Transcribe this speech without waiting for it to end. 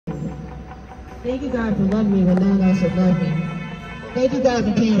Thank you, God, for loving me when no one else would love me. Thank you, God,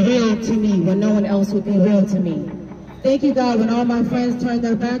 for being real to me when no one else would be real to me. Thank you, God, when all my friends turned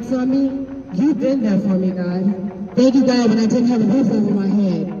their backs on me. You've been there for me, God. Thank you, God, when I didn't have a roof over my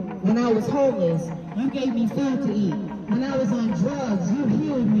head. When I was homeless, you gave me food to eat. When I was on drugs, you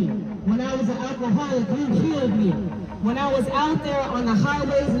healed me. When I was an alcoholic, you healed me. When I was out there on the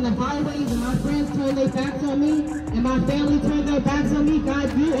highways and the byways and my friends turned their backs on me and my family turned their backs on me,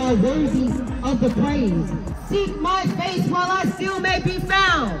 God, you are worthy of the praise. Seek my face while I still may be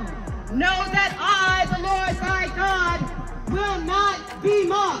found. Know that I, the Lord thy God, will not be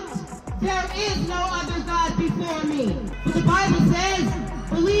mocked. There is no other God before me. But the Bible says,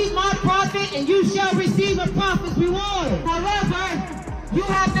 believe my prophet and you shall receive a prophet's reward. However, you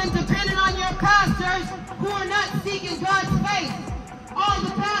have been dependent on your pastors who are not seeking God's face. All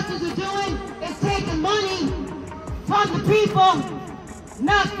the pastors are doing is taking money from the people,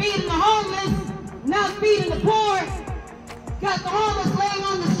 not feeding the homeless, not feeding the poor, got the homeless laying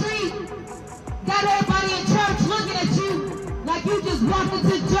on the street, got everybody in church looking at you like you just walked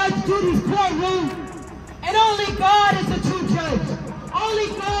into Judge Judy's courtroom. And only God is the true judge. Only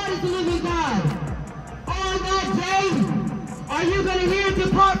God is the living God. On that day, are you going to hear,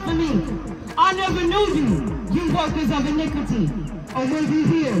 depart from me? I never knew you, you workers of iniquity. Or will you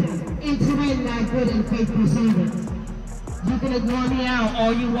hear, enter in that good and faithful servant? You can ignore me out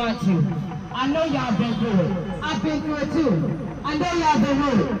all you want to. I know y'all been through it. I've been through it too. I know y'all been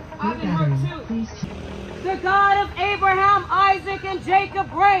hurt. I've been hurt too. The God of Abraham, Isaac, and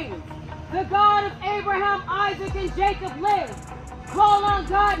Jacob reigns. The God of Abraham, Isaac, and Jacob lives. Call on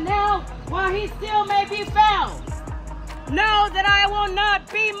God now while he still may be found. Know that I will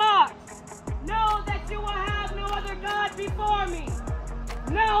not be mocked. Know that you will have no other God before me.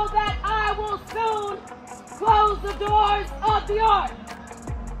 Know that I will soon close the doors of the ark.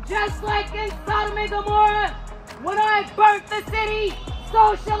 Just like in Sodom and Gomorrah, when I burnt the city,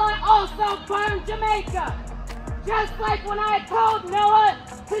 so shall I also burn Jamaica. Just like when I told Noah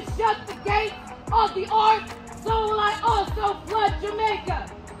to shut the gates of the ark, so will I also flood Jamaica.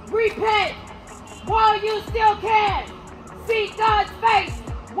 Repent while you still can. Seek God's face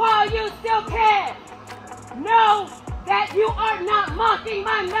while you still can. Know that you are not mocking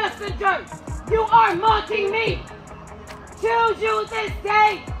my messengers. You are mocking me. Choose you this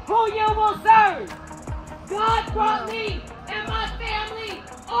day who you will serve. God brought me and my family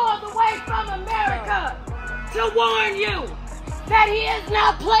all the way from America to warn you that he is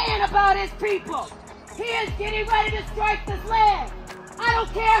not playing about his people. He is getting ready to strike this land. I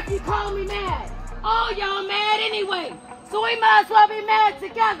don't care if you call me mad. All y'all mad anyway, so we might as well be mad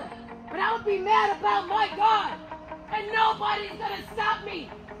together. But I will be mad about my God, and nobody's gonna stop me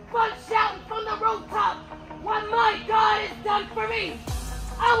from shouting from the rooftop what my God has done for me.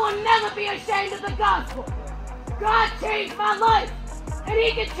 I will never be ashamed of the gospel. God changed my life, and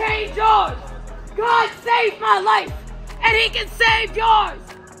he can change yours. God saved my life, and he can save yours.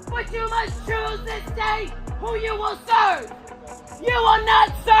 But you must choose this day who you will serve. You will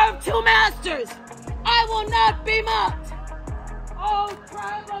not serve two masters. I will not be mocked. Oh,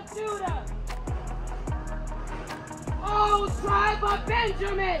 tribe of Judah. Oh, tribe of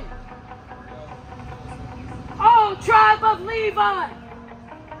Benjamin. Oh, tribe of Levi.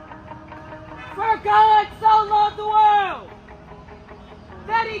 For God so loved the world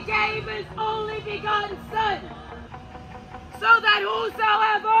that he gave his only begotten Son, so that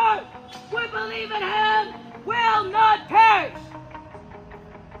whosoever would believe in him will not perish.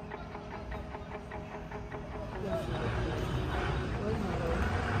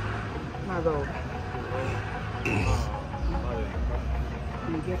 My robe.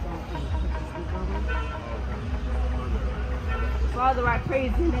 Father, I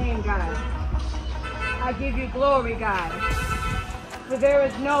praise your name, God. I give you glory, God. For there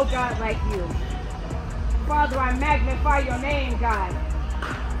is no God like you. Father, I magnify your name, God.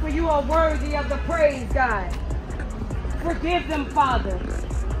 For you are worthy of the praise, God. Forgive them, Father,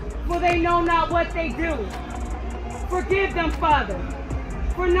 for they know not what they do. Forgive them, Father,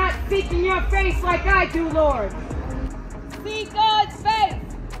 for not seeking your face like I do, Lord. Seek God's face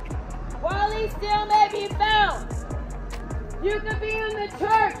while he still may be found. You can be in the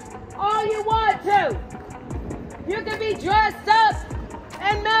church all you want to. You can be dressed up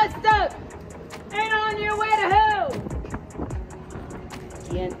and messed up and on your way to hell.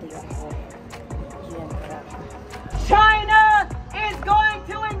 China is going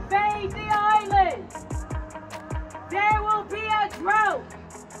to invade the island. There will be a drought.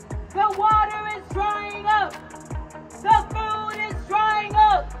 The water is drying up. The food is drying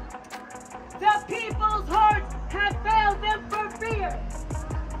up. The people's hearts have failed them for fear.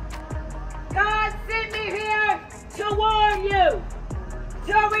 God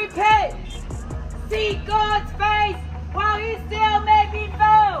to repent. Seek God's face while he still may be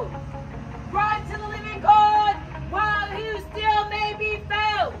found. Run to the living God while he still may be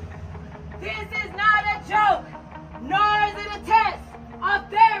found. This is not a joke, nor is it a test of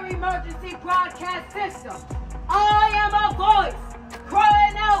their emergency broadcast system. I am a voice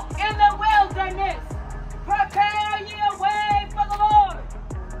crying out in the wilderness. Prepare ye a way for the Lord.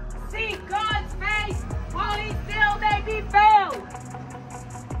 Seek God's face while he still may be found.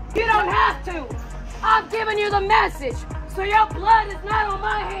 You don't have to. I've given you the message, so your blood is not on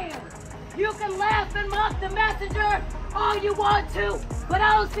my hands. You can laugh and mock the messenger all you want to, but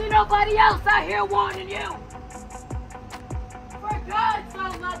I don't see nobody else out here warning you. For God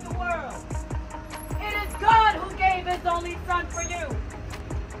so loved the world. It is God who gave his only son for you.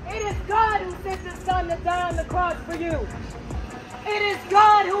 It is God who sent his son to die on the cross for you. It is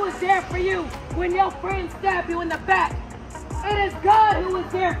God who is there for you when your friends stab you in the back. It is God who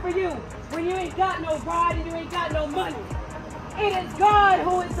is there for you when you ain't got no ride and you ain't got no money. It is God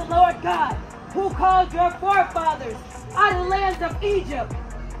who is the Lord God, who called your forefathers out of the lands of Egypt.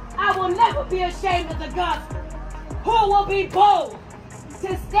 I will never be ashamed of the gospel. Who will be bold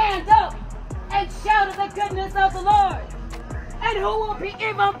to stand up and shout of the goodness of the Lord? And who will be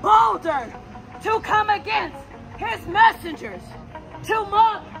even bolder to come against his messengers, to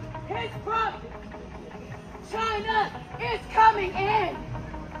mock his prophets? China is coming in.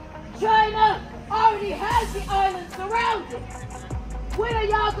 China already has the island surrounded. When are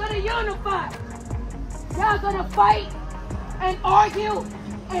y'all going to unify? Y'all going to fight and argue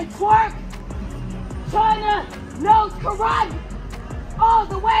and twerk? China knows karate all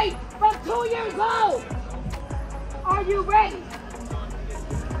the way from 2 years old. Are you ready?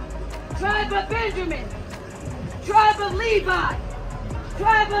 Tribe of Benjamin, tribe of Levi,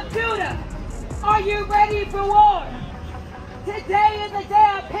 tribe of Judah, are you ready for war? Today is the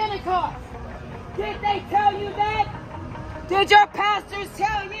day of Pentecost. Did they tell you that? Did your pastors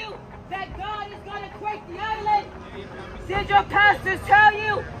tell you that God is going to quake the island? Did your pastors tell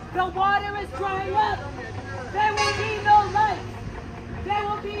you the water is drying up? There will be no light. There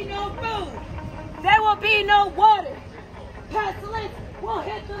will be no food. There will be no water. Pestilence will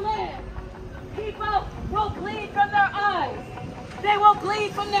hit the land. People will bleed from their eyes. They will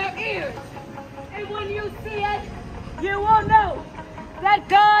bleed from their ears. And when you see it, you will know that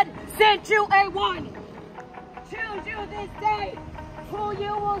God sent you a warning. Choose you this day who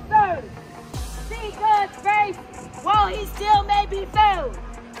you will serve. See God's face while he still may be found.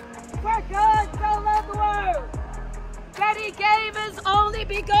 For God so loved the world that he gave his only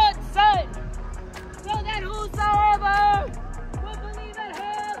begotten Son, so that whosoever will believe in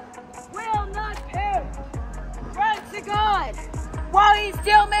him will not perish. Run to God while he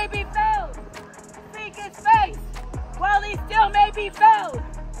still may be found. Seek his face while he still may be found.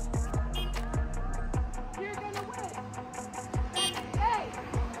 You're gonna win. Hey,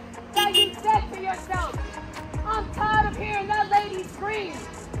 now you said to yourself, I'm tired of hearing that lady scream.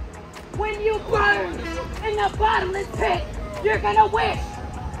 When you burn in the bottomless pit, you're gonna wish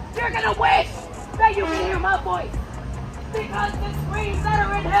that you can hear my voice. Because the screams that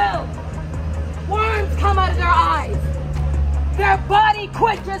are in hell, worms come out of their eyes. Their body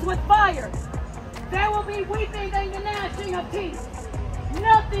quenches with fire. There will be weeping and the gnashing of teeth.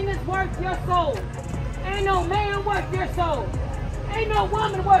 Nothing is worth your soul. Ain't no man worth your soul. Ain't no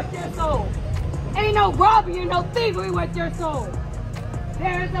woman worth your soul. Ain't no robbery or no thievery worth your soul.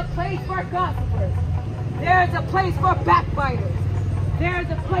 There is a place for gossipers. There is a place for backbiters. There is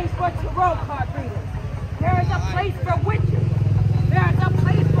a place for tarot card readers. There is a place for witches. There is a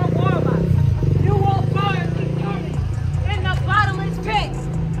place for warlocks. You will burn eternity in the bottomless pit.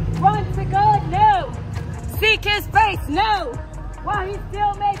 Run to God now. Seek his face now while he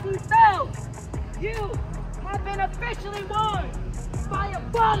still may be found. You have been officially warned by a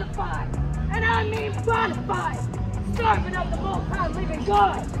bona fide, and I mean bona fide, servant of the Most High living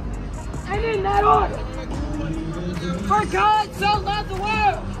God. And in that order, for God so loved the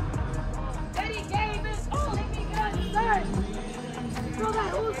world that he gave his only begotten Son, so that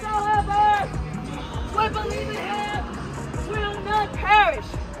whosoever would believe in him will not perish.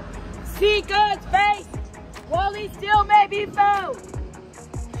 See God's face while he still may be found.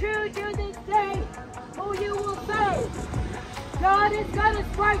 Choose you this day who you will serve. God is going to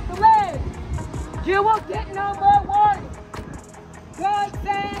strike the land. You will get no more warning. God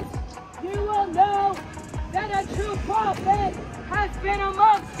says you will know that a true prophet has been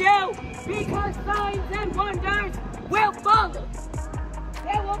amongst you, because signs and wonders will follow.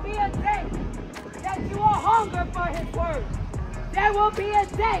 There will be a day that you will hunger for his word. There will be a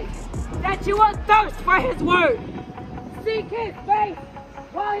day that you will thirst for his word. Seek his face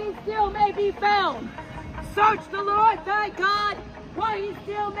while he still may be found. Search the Lord thy God while he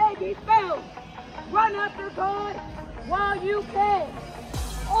still may be found. Run after God while you can.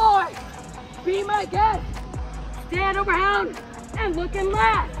 Or be my guest. Stand around and look and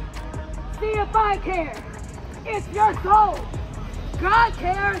laugh. See if I care. It's your soul. God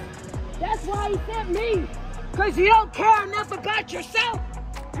cares. That's why he sent me. Because you don't care enough about yourself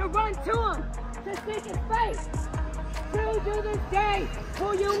to run to him, to seek his face. Choose you this day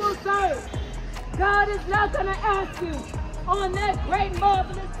who you will serve. God is not going to ask you on that great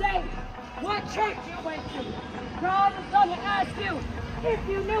marvelous day what church you went to. God is going to ask you if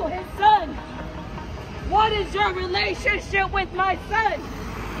you knew his son. What is your relationship with my son?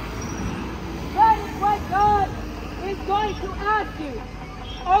 That is what God is going to ask you.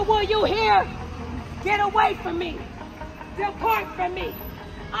 Or will you hear, get away from me, depart from me.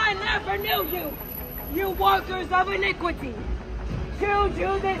 I never knew you, you workers of iniquity. Choose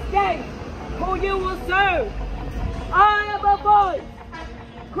you this day who you will serve. I am a voice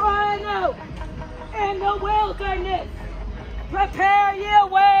crying out in the wilderness. Prepare ye a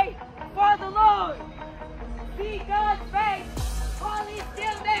way for the Lord. See God's face while he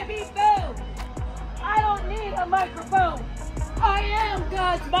still may be found. I don't need a microphone. I am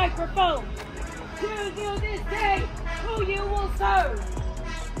God's microphone. Choose you this day who you will serve.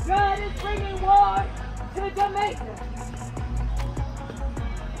 God is bringing war to Jamaica.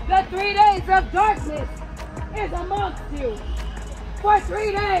 The 3 days of darkness is amongst you. For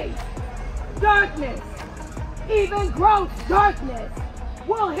 3 days, darkness, even gross darkness,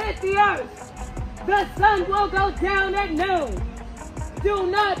 will hit the earth. The sun will go down at noon. Do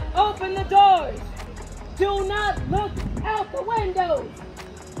not open the doors. Do not look out the windows.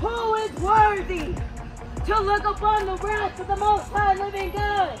 Who is worthy to look upon the wrath of the Most High living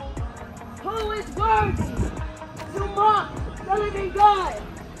God? Who is worthy to mock the living God?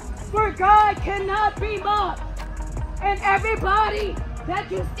 For God cannot be mocked. And everybody that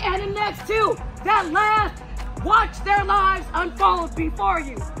you're standing next to that laughed, watch their lives unfold before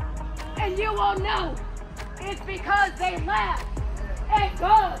you. And you will know it's because they laughed at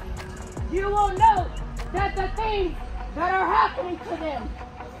God. You will know that the things that are happening to them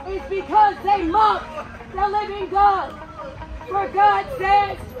is because they mock the living God. For God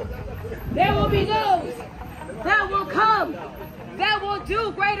says, there will be those that will come, that will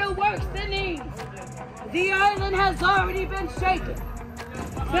do greater works than these. The island has already been shaken.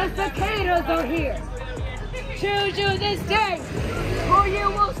 The cicadas are here. Choose you this day who you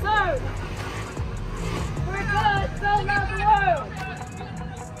will serve. For God so loved the world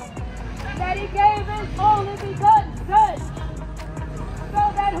that he gave his only begotten Son, so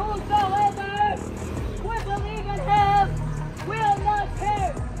that whosoever would believe in him will not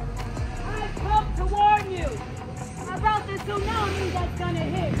perish. I've come to warn you about the tsunami that's going to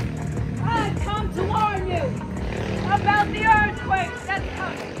hit. I've come to warn you about the earthquake that's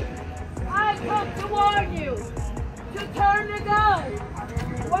coming. I've come to warn you to turn to God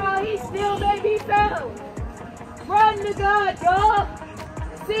while he still may be found. Run to God, y'all.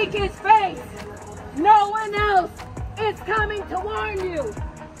 Seek his face. No one else is coming to warn you.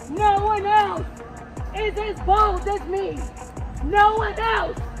 No one else is as bold as me. No one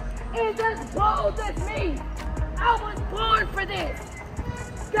else is as bold as me. I was born for this.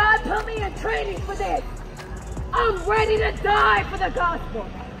 God put me in training for this. I'm ready to die for the gospel.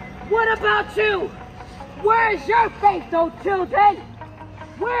 What about you? Where is your faith, though, children?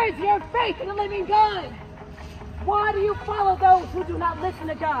 Where is your faith in the living God? Why do you follow those who do not listen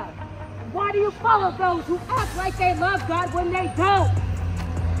to God? Why do you follow those who act like they love God when they don't?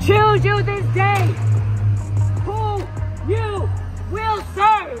 Choose you this day who you will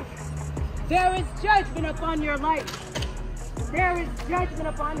serve. There is judgment upon your life. There is judgment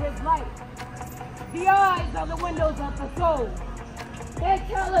upon his life. The eyes are the windows of the soul. They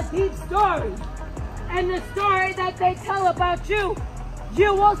tell a deep story. And the story that they tell about you,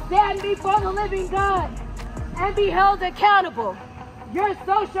 you will stand before the living God and be held accountable. Your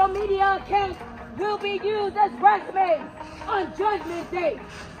social media accounts will be used as resumes on Judgment Day.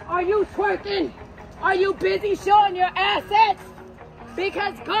 Are you twerking? Are you busy showing your assets?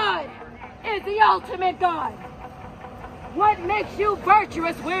 Because God is the ultimate God. What makes you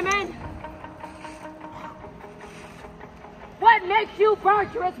virtuous, women? What makes you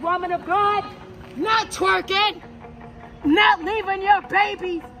virtuous, woman of God? Not twerking, not leaving your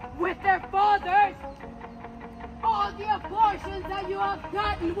babies with their fathers. All the abortions that you have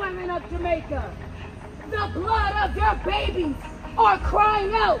gotten, women of Jamaica. The blood of your babies are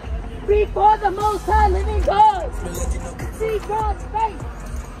crying out before the Most High living God. See God's face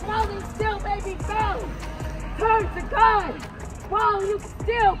while he still may be found. Turn to God while you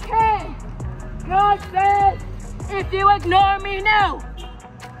still can. God says, if you ignore me now,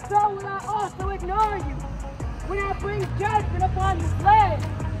 so will I also ignore you. When I bring judgment upon this land,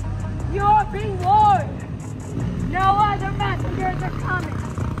 you are being warned. No other messengers are coming.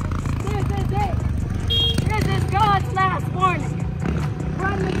 This is it. This is God's last warning.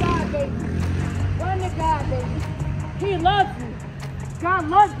 Run to God, baby. Run to God, baby. He loves you. God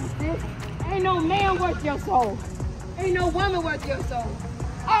loves you, sis. Ain't no man worth your soul. Ain't no woman worth your soul.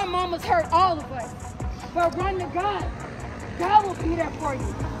 Our mamas hurt all of us. But run to God. God will be there for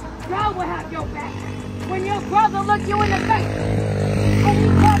you. God will have your back. When your brother look you in the face and he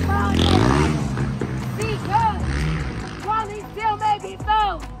can't find your back, see God while he still may be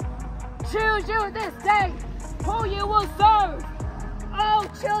found. Choose you this day who you will serve. Oh,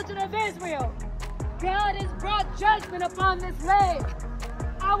 children of Israel, God has brought judgment upon this land.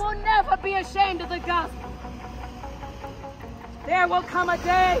 I will never be ashamed of the gospel. There will come a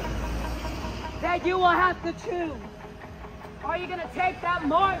day that you will have to choose. Are you going to take that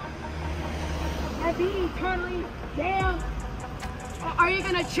mark and be eternally damned? Or are you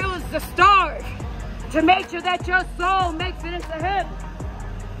going to choose to starve to make sure that your soul makes it into heaven?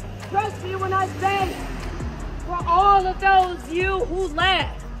 Trust me when I say, for all of those you who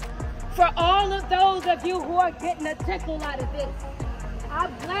laugh, for all of those of you who are getting a tickle out of this,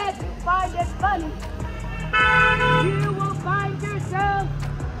 I'm glad you find it funny. You will find yourself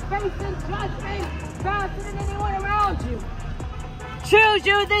facing judgment faster than anyone around you. Choose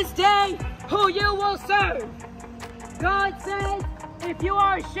you this day who you will serve. God says, if you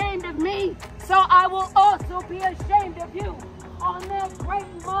are ashamed of me, so I will also be ashamed of you on that great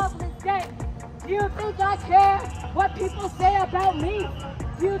and marvelous day. Do you think I care what people say about me?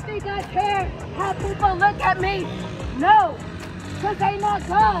 Do you think I care how people look at me? No, because they not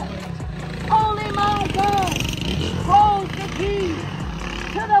God. Only my God holds the key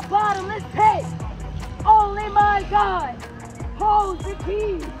to the bottomless pit. Only my God holds the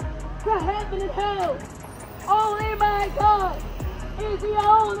key to heaven and hell. Only my God is the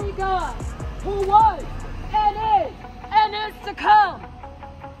only God who was and is to come.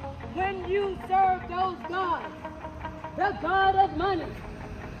 When you serve those gods, the God of money,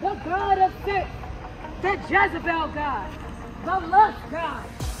 the God of sex, the Jezebel God, the lust God,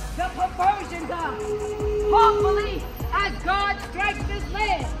 the perversion God, hopefully as God strikes this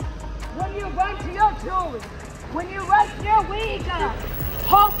land, when you run to your jewelry, when you run to your weed God,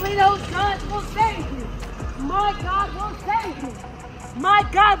 hopefully those gods will save you. My God will save you. My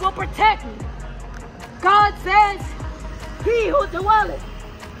God will protect you. God says, he who dwelleth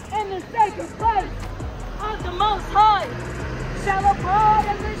in the sacred place of the Most High shall abide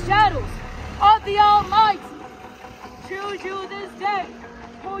in the shadows of the Almighty. Choose you this day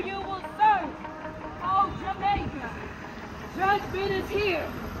who you will serve. Oh, Jamaica, judgment is here.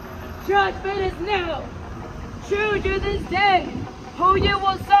 Judgment is now. Choose you this day who you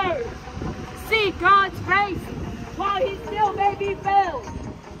will serve. Seek God's face while he still may be found.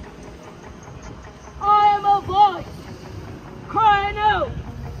 I am a voice crying out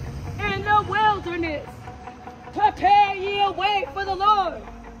in the wilderness. Prepare ye a way for the Lord.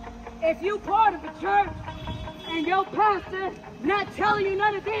 If you part of a church and your pastor not telling you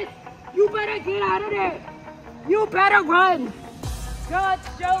none of this, you better get out of there. You better run. God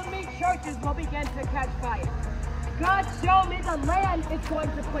showed me churches will begin to catch fire. God showed me the land is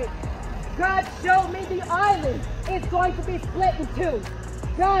going to quake. God showed me the island is going to be split in two.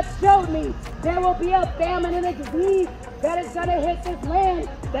 God showed me there will be a famine and a disease that is going to hit this land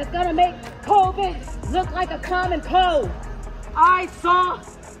that's going to make COVID look like a common cold. I saw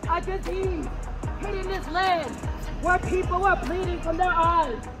a disease hitting this land where people were bleeding from their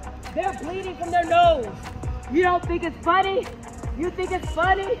eyes. They're bleeding from their nose. You don't think it's funny? You think it's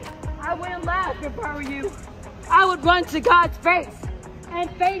funny? I wouldn't laugh if I were you. I would run to God's face and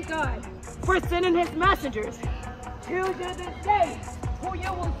thank God for sending his messengers. Choose you this day who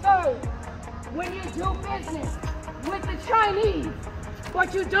you will serve. When you do business with the Chinese,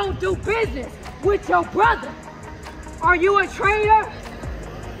 but you don't do business with your brother, are you a traitor?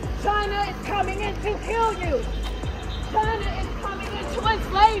 China is coming in to kill you. China is coming in to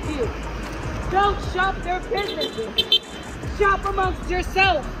enslave you. Don't shop their businesses. Shop amongst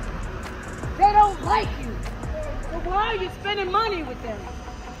yourself. They don't like you. So why are you spending money with them?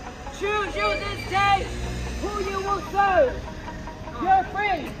 Choose you this day who you will serve. Your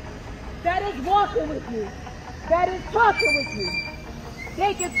friend that is walking with you, that is talking with you.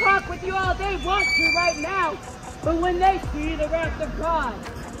 They can talk with you all they want to right now, but when they see the wrath of God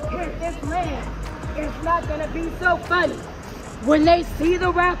hit this land, it's not going to be so funny. When they see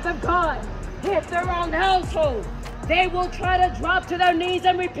the wrath of God hit their own household, They will try to drop to their knees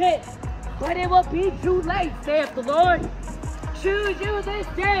and repent, but it will be too late, saith the Lord. Choose you this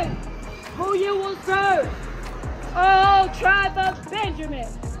day who you will serve. O tribe of Benjamin,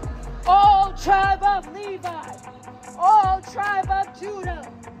 O tribe of Levi, O tribe of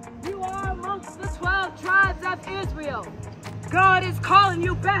Judah, you are amongst the 12 tribes of Israel. God is calling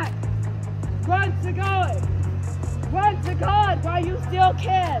you back. Run to God. Run to God while you still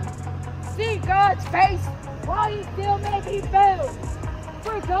can. Seek God's face while you still may be found.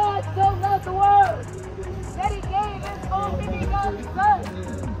 For God so loved the world that he gave his only begotten Son,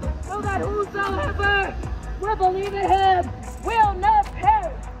 so that whosoever will believe in him will not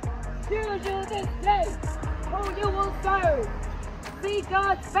perish. Choose you this day who you will serve. See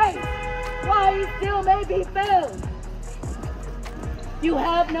God's face while he still may be found. You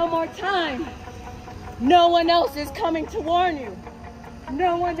have no more time. No one else is coming to warn you.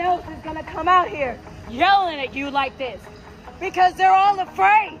 No one else is going to come out here yelling at you like this, because they're all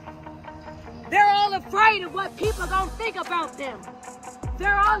afraid. They're all afraid of what people are going to think about them.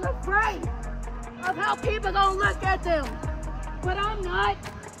 They're all afraid of how people are going to look at them. But I'm not.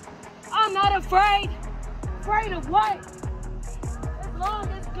 I'm not afraid. Afraid of what? As long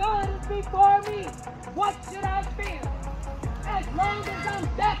as God is before me, what should I fear? As long as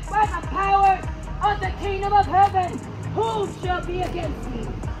I'm backed by the power of the kingdom of heaven, who shall be against me?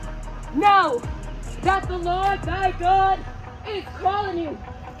 Know that the Lord thy God is calling you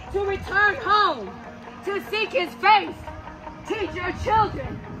to return home, to seek his face. Teach your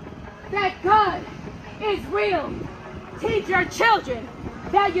children that God is real. Teach your children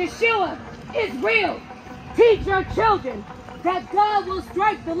that Yeshua is real. Teach your children that God will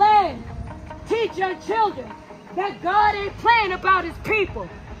strike the land. Teach your children that God ain't playing about his people.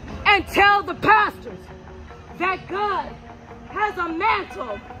 And tell the pastors that God has a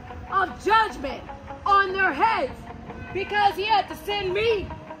mantle of judgment on their heads, because he had to send me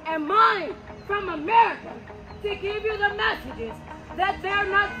and mine from America to give you the messages that they're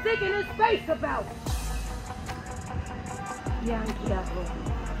not seeking his face about.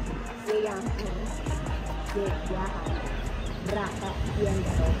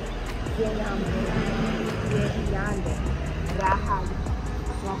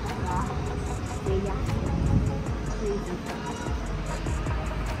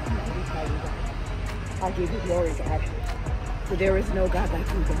 I give you glory, God, for there is no God like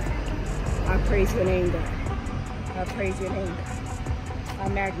you, God. I praise your name, God. I praise your name, God. I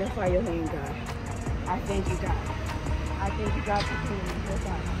magnify your name, God. I thank you, God. I thank you, God, for doing this,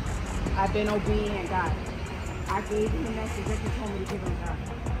 God. I've been obedient, God. I gave him the message that you told me to give him, God.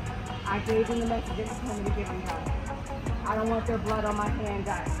 I gave him the message that you told me to give him, God. I don't want their blood on my hand,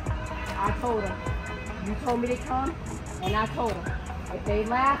 God. I told him. You told me to come, and I told them. If they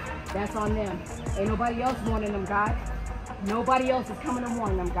laugh, that's on them. Ain't nobody else warning them, God. Nobody else is coming to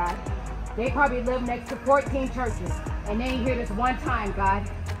warn them, God. They probably live next to 14 churches, and they ain't here this one time, God.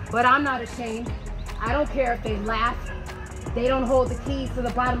 But I'm not ashamed. I don't care if they laugh. They don't hold the keys to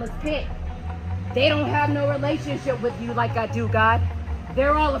the bottomless pit. They don't have no relationship with you like I do, God.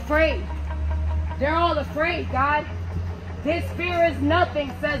 They're all afraid. They're all afraid, God. This fear is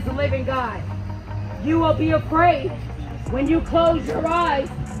nothing, says the living God. You will be afraid when you close your eyes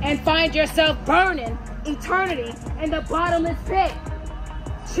and find yourself burning eternity in the bottomless pit.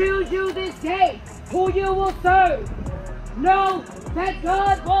 Choose you this day who you will serve. Know that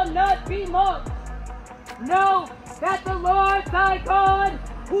God will not be mocked. Know that the Lord thy God,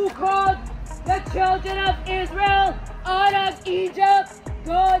 who called the children of Israel out of Egypt,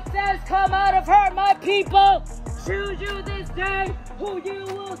 God says, come out of her, my people. Choose you this day who you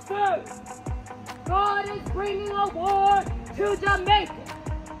will serve. God is bringing a war to Jamaica.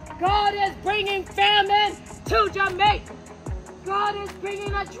 God is bringing famine to Jamaica. God is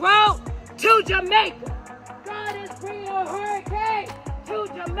bringing a drought to Jamaica. God is bringing a hurricane to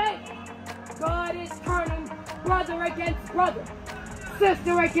Jamaica. God is turning brother against brother,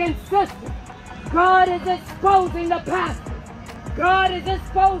 sister against sister. God is exposing the pastors. God is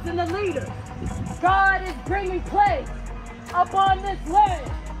exposing the leaders. God is bringing plagues upon this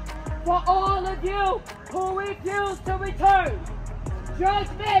land for all of you who refuse to return.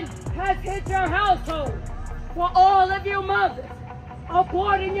 Judgment has hit your household for all of you mothers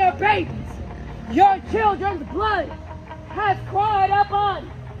aborting your babies. Your children's blood has cried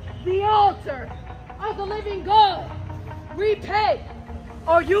upon the altar of the living God. Repent,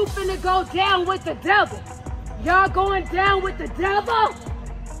 or you finna go down with the devil. Y'all going down with the devil?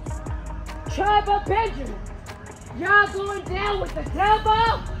 Tribe of Benjamin, y'all going down with the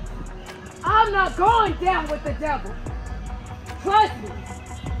devil? I'm not going down with the devil. Trust me.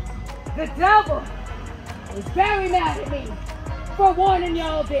 The devil is very mad at me for warning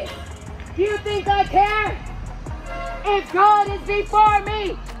y'all this. Do you think I care? If God is before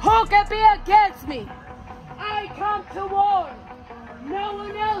me, who can be against me? I come to warn. No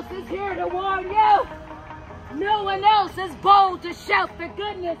one else is here to warn you. No one else is bold to shout the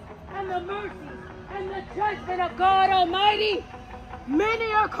goodness and the mercy and the judgment of God Almighty.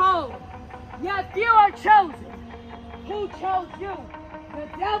 Many are called, yet few are chosen. Who chose you? The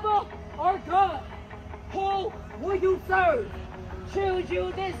devil or God? Who will you serve? Choose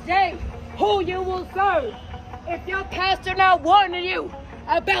you this day who you will serve. If your pastor not warning you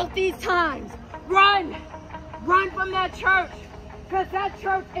about these times, run. Run from that church, because that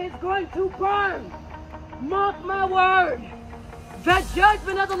church is going to burn. Mark my word. The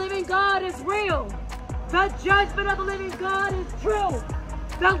judgment of the living God is real. The judgment of the living God is true.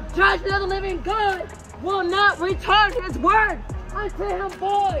 The judgment of the living God will not return his word unto him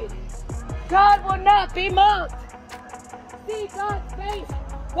void. God will not be mocked. See God's face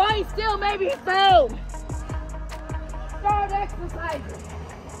while he still may be found. Start exercising.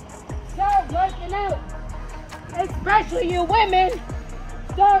 Start working out. Especially you women,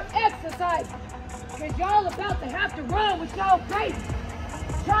 start exercising. Because y'all about to have to run with y'all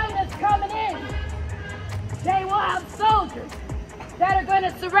faith. China's coming in. They will have soldiers that are going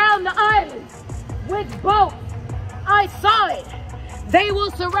to surround the island with boats. I saw it. They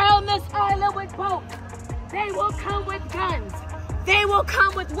will surround this island with boats. They will come with guns. They will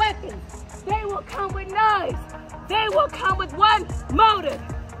come with weapons. They will come with knives. They will come with one motive,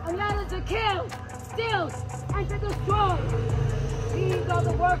 and that is to kill, steal, and to destroy. These are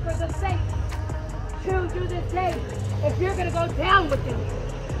the workers of Satan. Choose you this day if you're going to go down with them.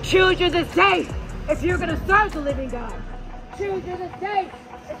 Choose you this day if you're going to serve the living God. Choose you this day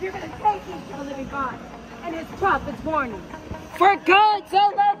if you're going to take heed to the living God and his prophets warning. For God so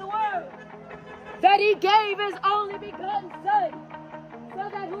loved the world that he gave his only begotten Son, so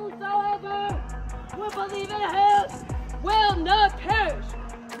that whosoever will believe in him will not perish.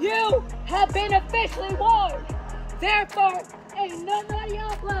 You have been officially warned. Therefore, ain't none of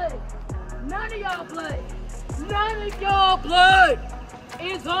y'all blood, none of y'all blood, none of y'all blood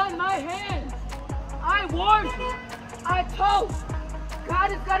is on my hands. I warned you. I told you.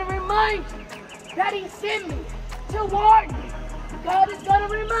 God is going to remind you that he sent me to warn you. God is going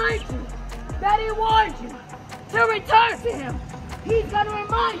to remind you that he warned you to return to him. He's going to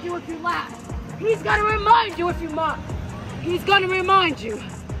remind you if you laugh. He's going to remind you if you mock. He's going to remind you.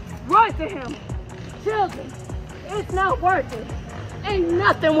 Run to him. Children, it's not worth it. Ain't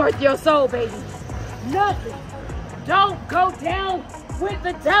nothing worth your soul, baby. Nothing. Don't go down with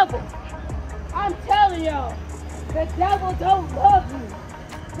the devil. I'm telling y'all, the devil don't love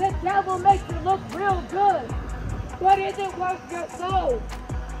you. The devil makes you look real good. But is it worth your soul?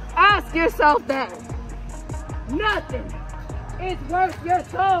 Ask yourself that. Nothing is worth your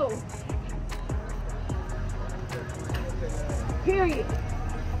soul. Period.